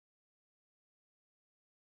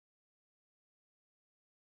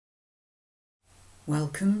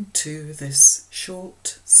Welcome to this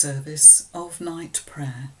short service of night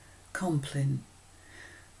prayer, Compline,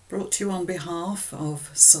 brought to you on behalf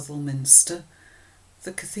of Southwell Minster,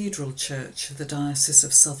 the Cathedral Church of the Diocese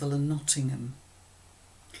of Southwell and Nottingham.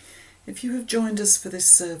 If you have joined us for this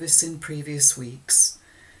service in previous weeks,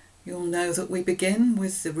 you'll know that we begin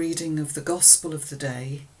with the reading of the Gospel of the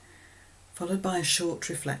day, followed by a short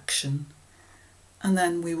reflection, and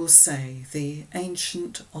then we will say the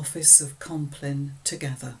ancient office of Compline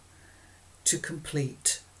together to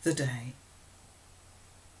complete the day.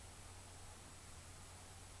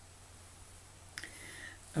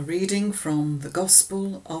 A reading from the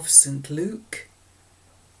Gospel of St. Luke,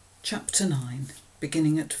 chapter 9,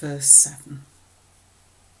 beginning at verse 7.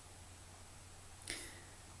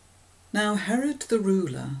 Now Herod the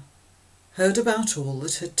ruler heard about all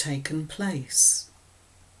that had taken place,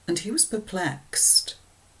 and he was perplexed,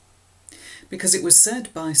 because it was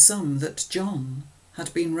said by some that John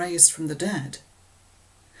had been raised from the dead,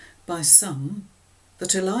 by some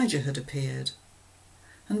that Elijah had appeared,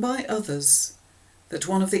 and by others that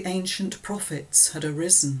one of the ancient prophets had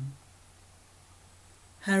arisen.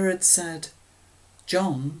 Herod said,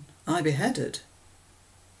 "John I beheaded,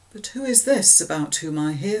 but who is this about whom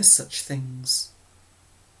I hear such things?"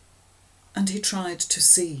 And he tried to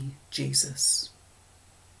see Jesus.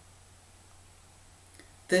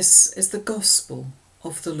 This is the Gospel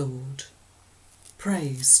of the Lord.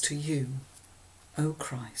 Praise to you, O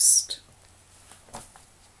Christ.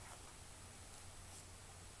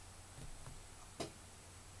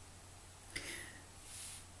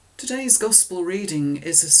 Today's Gospel reading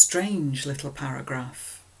is a strange little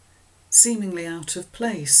paragraph, seemingly out of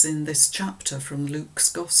place in this chapter from Luke's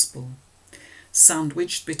Gospel,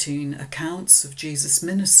 sandwiched between accounts of Jesus'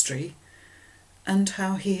 ministry and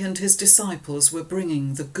how he and his disciples were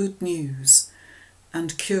bringing the good news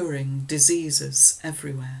and curing diseases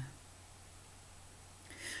everywhere.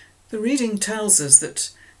 The reading tells us that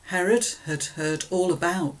Herod had heard all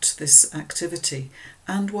about this activity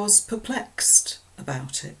and was perplexed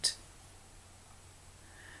about it.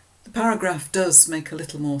 The paragraph does make a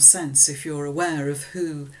little more sense if you're aware of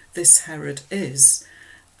who this Herod is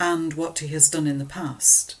and what he has done in the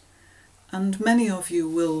past, and many of you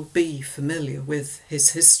will be familiar with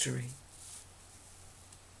his history.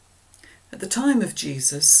 At the time of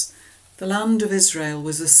Jesus, the land of Israel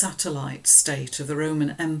was a satellite state of the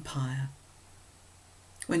Roman Empire.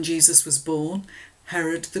 When Jesus was born,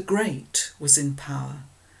 Herod the Great was in power,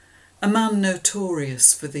 a man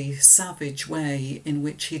notorious for the savage way in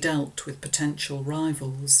which he dealt with potential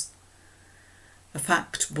rivals, a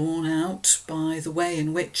fact borne out by the way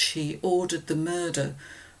in which he ordered the murder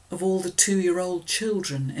of all the 2-year-old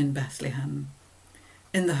children in Bethlehem,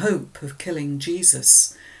 in the hope of killing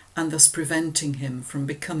Jesus and thus preventing him from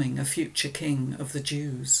becoming a future king of the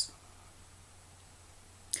Jews.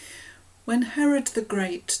 When Herod the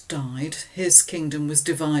Great died, his kingdom was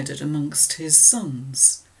divided amongst his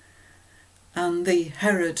sons, and the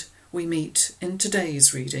Herod we meet in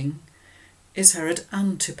today's reading is Herod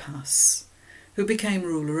Antipas, who became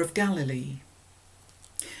ruler of Galilee.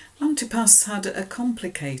 Antipas had a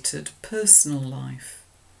complicated personal life.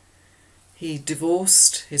 He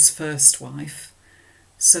divorced his first wife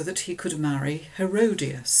so that he could marry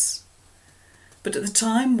Herodias. But at the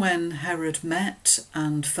time when Herod met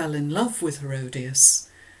and fell in love with Herodias,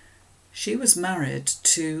 she was married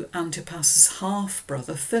to Antipas's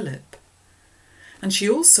half-brother Philip, and she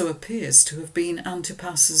also appears to have been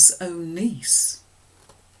Antipas's own niece.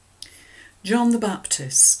 John the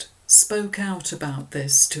Baptist spoke out about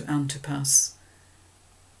this to Antipas,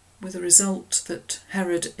 with the result that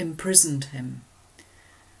Herod imprisoned him.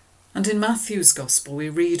 And in Matthew's Gospel we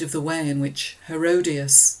read of the way in which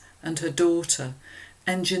Herodias and her daughter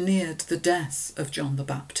engineered the death of John the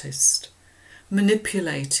Baptist,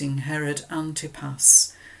 manipulating Herod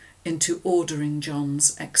Antipas into ordering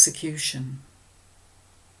John's execution.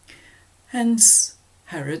 Hence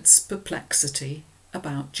Herod's perplexity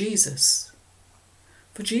about Jesus.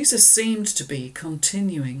 For Jesus seemed to be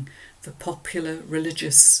continuing the popular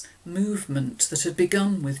religious movement that had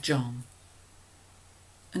begun with John.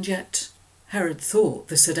 And yet Herod thought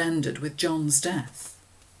this had ended with John's death.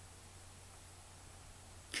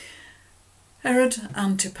 Herod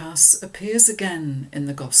Antipas appears again in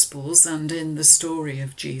the Gospels and in the story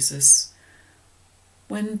of Jesus,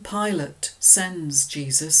 when Pilate sends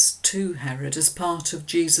Jesus to Herod as part of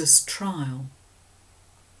Jesus' trial.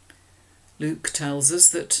 Luke tells us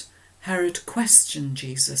that Herod questioned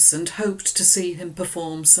Jesus and hoped to see him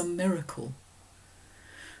perform some miracle.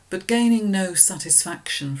 But gaining no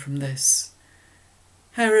satisfaction from this,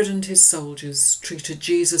 Herod and his soldiers treated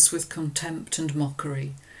Jesus with contempt and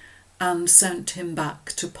mockery and sent him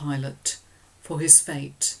back to Pilate for his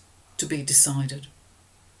fate to be decided.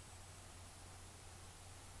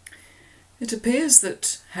 It appears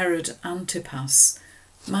that Herod Antipas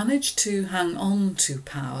managed to hang on to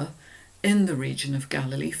power in the region of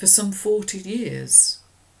Galilee for some 40 years,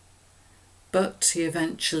 but he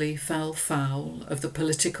eventually fell foul of the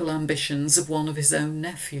political ambitions of one of his own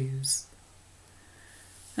nephews.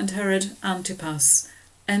 And Herod Antipas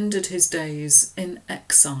ended his days in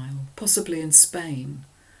exile, possibly in Spain,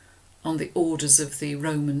 on the orders of the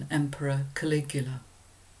Roman Emperor Caligula.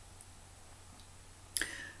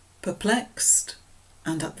 Perplexed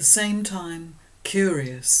and at the same time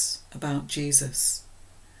curious about Jesus,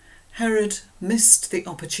 Herod missed the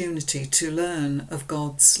opportunity to learn of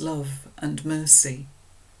God's love and mercy,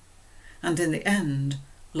 and in the end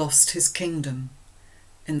lost his kingdom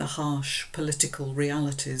in the harsh political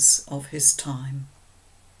realities of his time.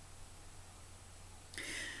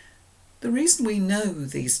 The reason we know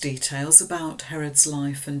these details about Herod's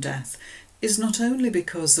life and death is not only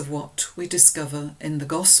because of what we discover in the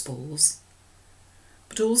Gospels,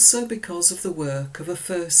 but also because of the work of a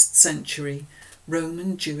 1st century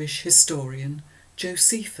Roman Jewish historian,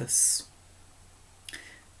 Josephus.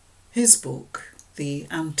 His book, The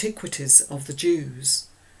Antiquities of the Jews,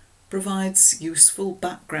 provides useful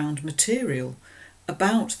background material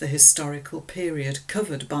about the historical period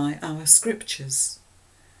covered by our scriptures,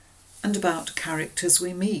 and about characters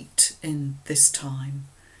we meet in this time,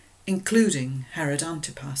 including Herod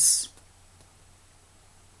Antipas.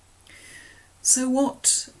 So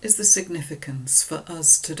what is the significance for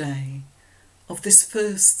us today of this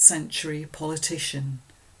 1st century politician,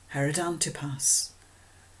 Herod Antipas,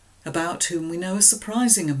 about whom we know a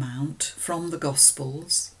surprising amount from the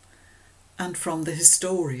Gospels and from the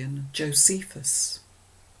historian Josephus?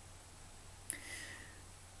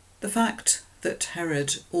 The fact that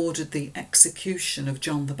Herod ordered the execution of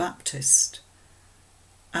John the Baptist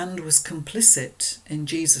and was complicit in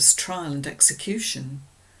Jesus' trial and execution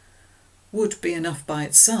would be enough by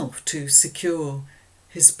itself to secure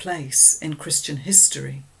his place in Christian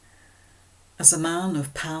history as a man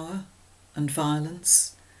of power and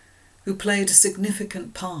violence who played a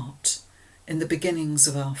significant part in the beginnings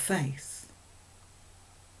of our faith.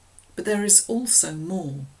 But there is also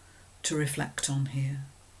more to reflect on here.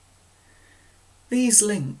 These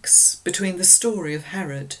links between the story of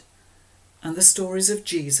Herod and the stories of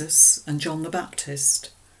Jesus and John the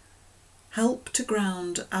Baptist help to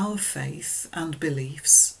ground our faith and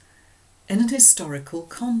beliefs in an historical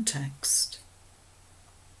context.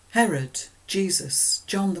 Herod, Jesus,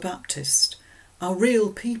 John the Baptist are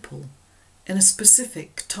real people in a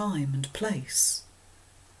specific time and place.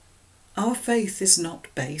 Our faith is not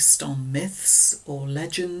based on myths or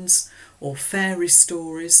legends or fairy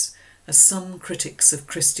stories, as some critics of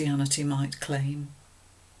Christianity might claim.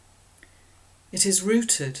 It is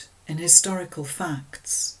rooted in historical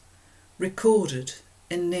facts, recorded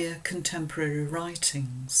in near contemporary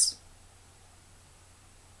writings.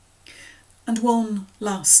 And one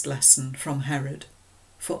last lesson from Herod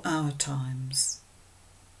for our times.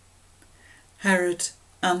 Herod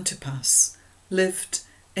Antipas lived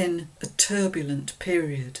in a turbulent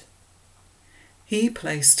period. He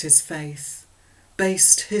placed his faith,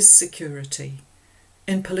 based his security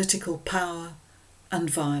in political power and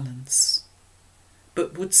violence,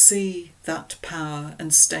 but would see that power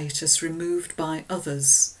and status removed by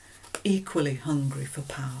others equally hungry for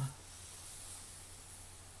power.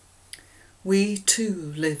 We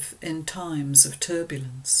too live in times of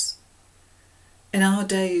turbulence. In our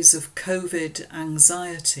days of COVID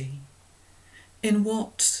anxiety, in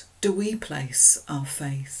what do we place our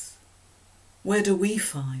faith? Where do we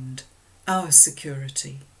find our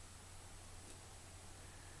security?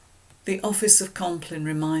 The Office of Compline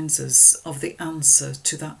reminds us of the answer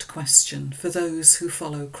to that question for those who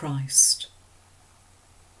follow Christ.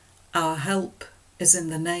 Our help is in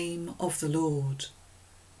the name of the Lord,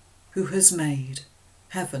 who has made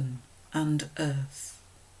heaven and earth.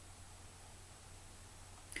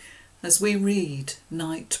 As we read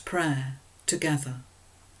night prayer together,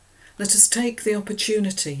 let us take the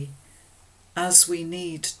opportunity, as we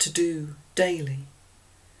need to do daily,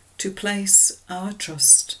 to place our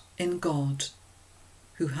trust in God,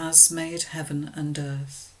 who has made heaven and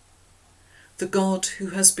earth, the God who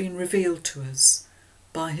has been revealed to us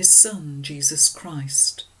by his Son, Jesus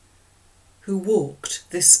Christ, who walked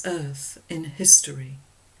this earth in history.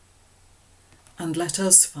 And let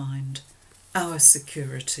us find our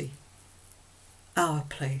security, our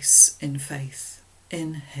place in faith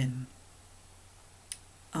in him.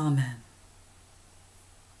 Amen.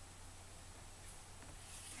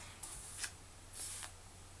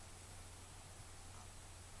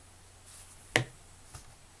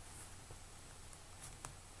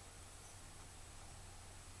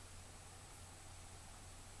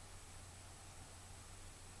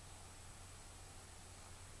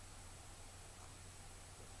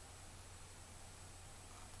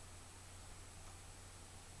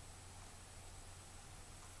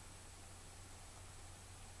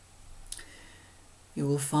 You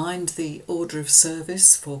will find the order of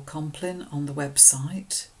service for Compline on the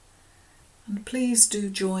website, and please do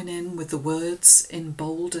join in with the words in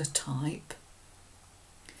bolder type.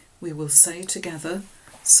 We will say together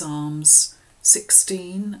Psalms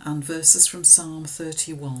 16 and verses from Psalm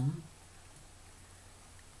 31.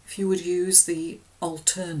 If you would use the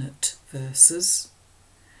alternate verses,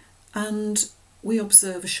 and we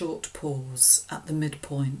observe a short pause at the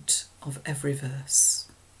midpoint of every verse.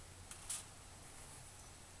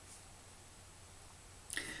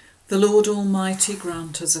 The Lord Almighty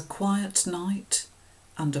grant us a quiet night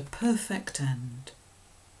and a perfect end.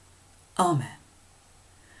 Amen.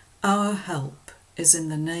 Our help is in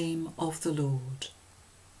the name of the Lord,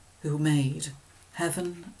 who made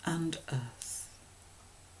heaven and earth.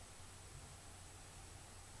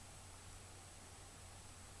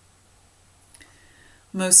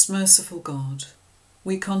 Most merciful God,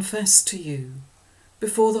 we confess to you,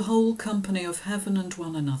 before the whole company of heaven and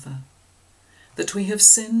one another, that we have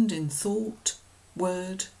sinned in thought,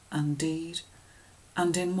 word and deed,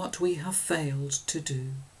 and in what we have failed to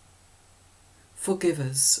do. Forgive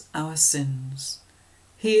us our sins,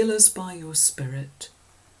 heal us by your Spirit,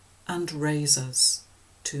 and raise us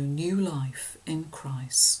to new life in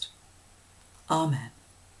Christ. Amen.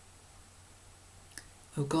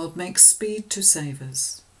 O God, make speed to save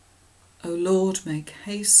us. O Lord, make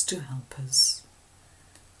haste to help us.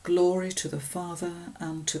 Glory to the Father,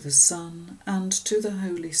 and to the Son, and to the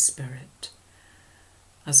Holy Spirit,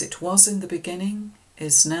 as it was in the beginning,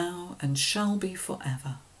 is now, and shall be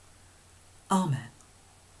forever. Amen.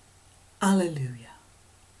 Alleluia.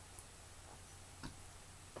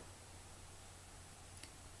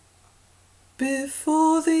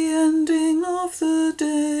 Before the ending of the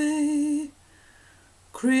day,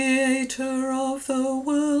 Creator of the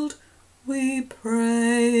world, we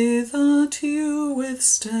pray that you with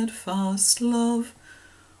steadfast love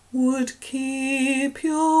would keep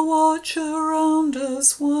your watch around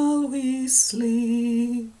us while we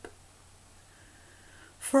sleep.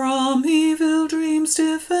 From evil dreams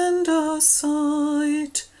defend our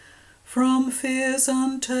sight, from fears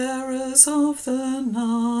and terrors of the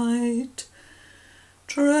night.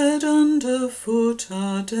 Tread underfoot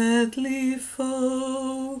our deadly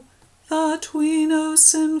foe, that we no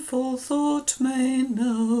sinful thought may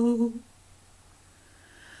know.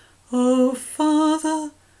 O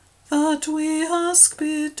Father, that we ask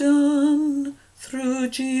be done, through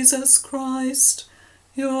Jesus Christ,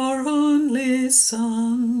 your only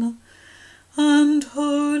Son, and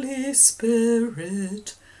Holy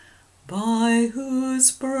Spirit, by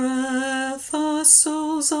whose breath our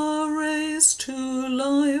souls are raised to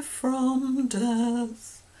life from death.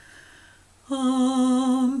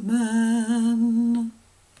 Amen.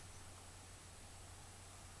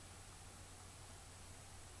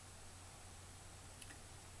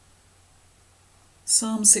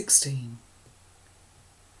 Psalm 16.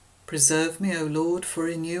 Preserve me, O Lord, for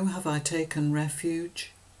in you have I taken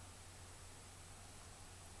refuge.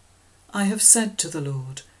 I have said to the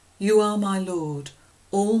Lord, you are my Lord,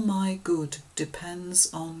 all my good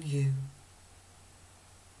depends on you.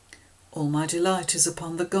 All my delight is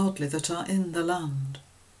upon the godly that are in the land,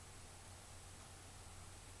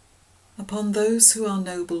 upon those who are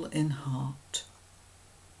noble in heart.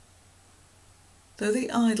 Though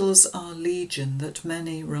the idols are legion that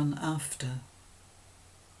many run after,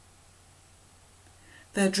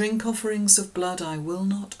 their drink offerings of blood I will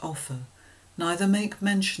not offer, neither make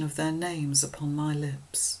mention of their names upon my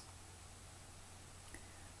lips.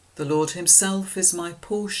 The Lord himself is my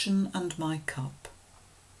portion and my cup.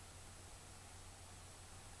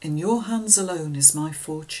 In your hands alone is my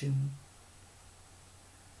fortune.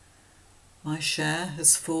 My share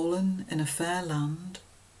has fallen in a fair land.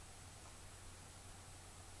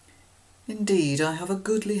 Indeed, I have a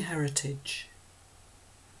goodly heritage.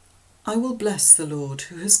 I will bless the Lord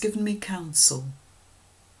who has given me counsel.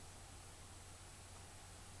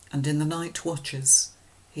 And in the night watches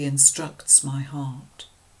he instructs my heart.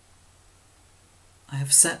 I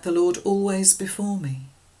have set the Lord always before me.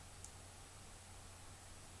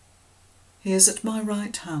 He is at my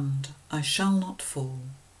right hand, I shall not fall.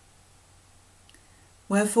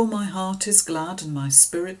 Wherefore my heart is glad and my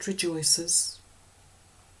spirit rejoices.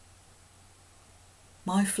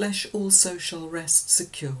 My flesh also shall rest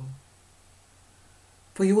secure.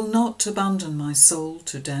 For you will not abandon my soul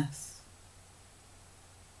to death,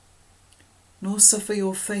 nor suffer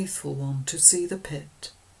your faithful one to see the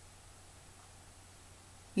pit.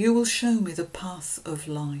 You will show me the path of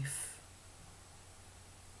life.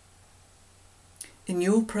 In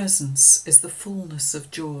your presence is the fullness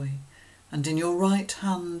of joy, and in your right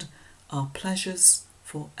hand are pleasures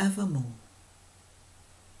for evermore.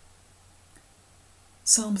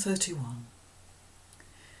 Psalm 31.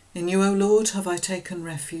 In you, O Lord, have I taken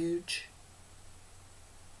refuge.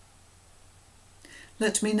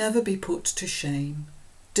 Let me never be put to shame.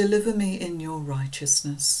 Deliver me in your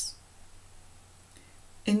righteousness.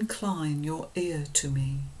 Incline your ear to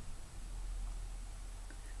me.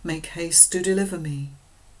 Make haste to deliver me.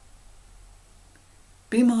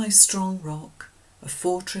 Be my strong rock, a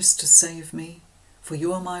fortress to save me, for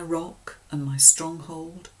you are my rock and my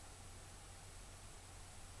stronghold.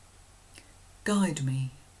 Guide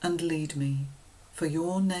me and lead me for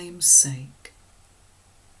your name's sake.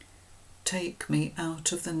 Take me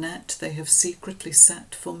out of the net they have secretly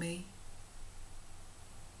set for me,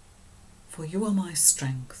 for you are my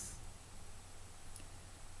strength.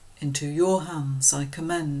 Into your hands I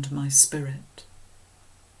commend my spirit.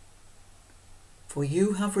 For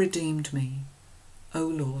you have redeemed me, O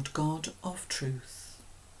Lord God of truth.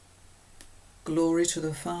 Glory to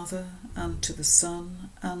the Father, and to the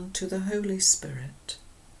Son, and to the Holy Spirit,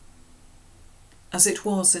 as it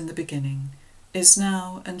was in the beginning, is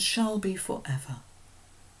now, and shall be forever.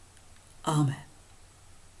 Amen.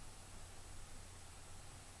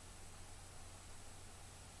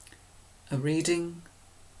 A reading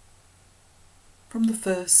from the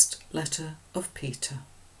first letter of Peter.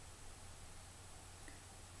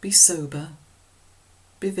 Be sober,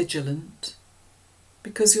 be vigilant,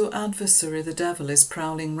 because your adversary the devil is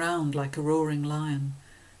prowling round like a roaring lion,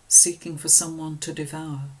 seeking for someone to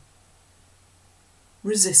devour.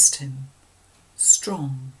 Resist him,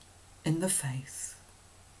 strong in the faith.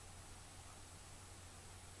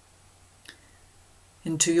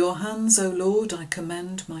 Into your hands, O Lord, I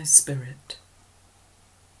commend my spirit.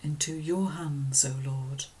 Into your hands, O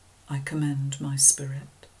Lord, I commend my spirit.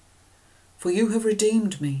 For you have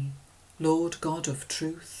redeemed me, Lord God of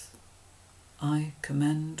truth. I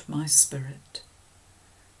commend my spirit.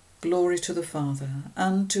 Glory to the Father,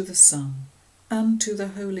 and to the Son, and to the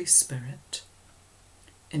Holy Spirit.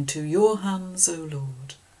 Into your hands, O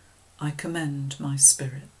Lord, I commend my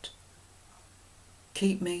spirit.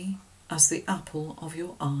 Keep me as the apple of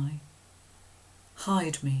your eye.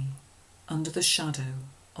 Hide me under the shadow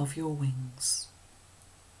of your wings.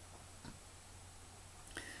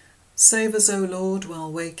 Save us, O Lord,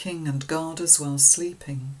 while waking, and guard us while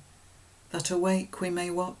sleeping, that awake we may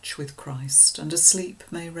watch with Christ, and asleep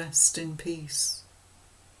may rest in peace.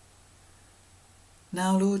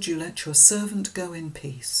 Now, Lord, you let your servant go in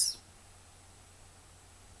peace.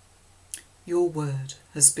 Your word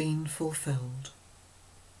has been fulfilled.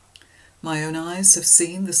 My own eyes have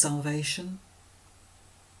seen the salvation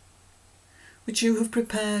which you have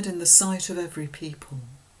prepared in the sight of every people,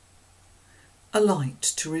 a light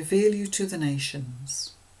to reveal you to the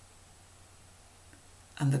nations,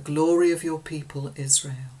 and the glory of your people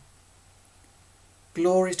Israel.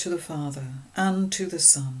 Glory to the Father, and to the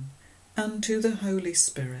Son, and to the Holy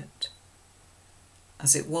Spirit,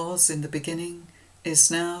 as it was in the beginning,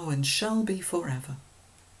 is now, and shall be forever.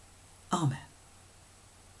 Amen.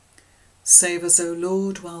 Save us, O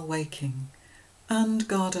Lord, while waking, and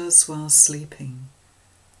guard us while sleeping,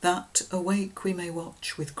 that awake we may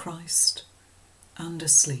watch with Christ, and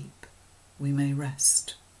asleep we may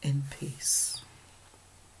rest in peace.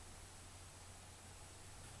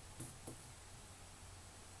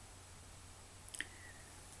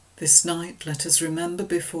 This night let us remember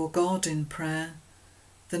before God in prayer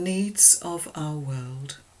the needs of our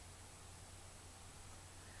world.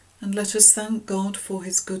 And let us thank God for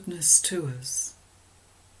his goodness to us.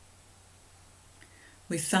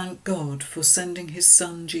 We thank God for sending his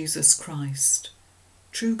Son Jesus Christ,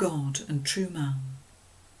 true God and true man,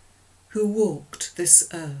 who walked this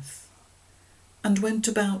earth and went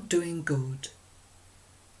about doing good,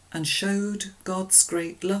 and showed God's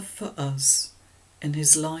great love for us in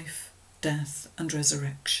his life, death and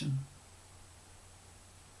resurrection.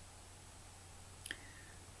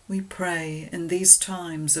 We pray in these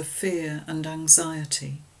times of fear and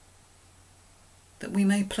anxiety that we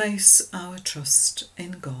may place our trust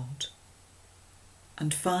in God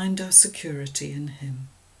and find our security in him.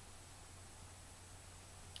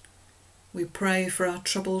 We pray for our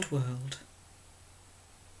troubled world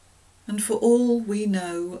and for all we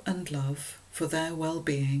know and love, for their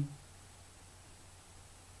well-being,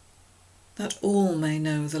 that all may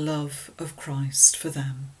know the love of Christ for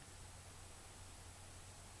them.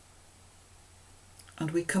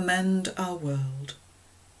 And we commend our world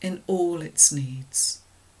in all its needs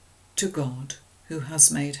to God, who has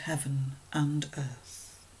made heaven and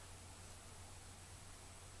earth.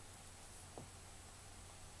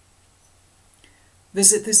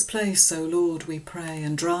 Visit this place, O Lord, we pray,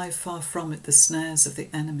 and drive far from it the snares of the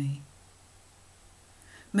enemy.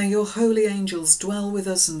 May your holy angels dwell with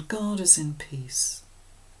us and guard us in peace.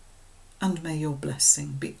 And may your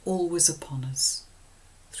blessing be always upon us,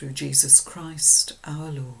 through Jesus Christ our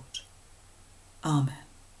Lord. Amen.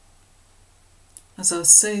 As our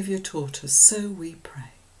Saviour taught us, so we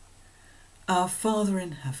pray. Our Father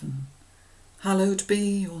in heaven, hallowed be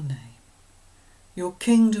your name. Your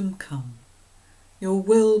kingdom come, your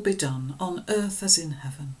will be done on earth as in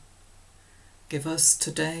heaven. Give us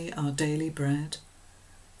today our daily bread.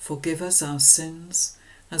 Forgive us our sins,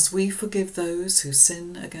 as we forgive those who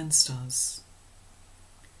sin against us.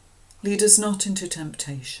 Lead us not into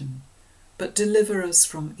temptation, but deliver us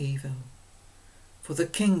from evil. For the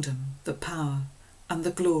kingdom, the power, and the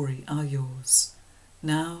glory are yours,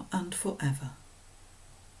 now and forever.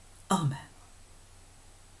 Amen.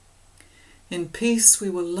 In peace we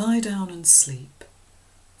will lie down and sleep,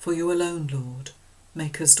 for you alone, Lord,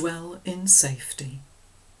 make us dwell in safety.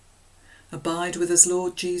 Abide with us,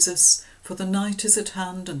 Lord Jesus, for the night is at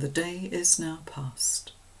hand and the day is now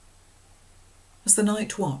past. As the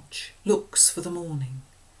night watch looks for the morning,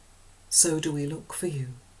 so do we look for you,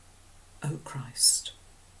 O Christ.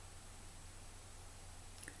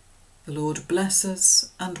 The Lord bless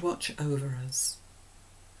us and watch over us.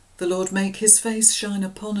 The Lord make his face shine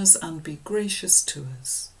upon us and be gracious to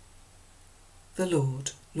us. The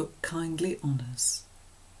Lord look kindly on us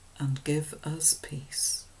and give us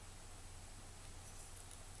peace.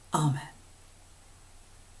 Amen.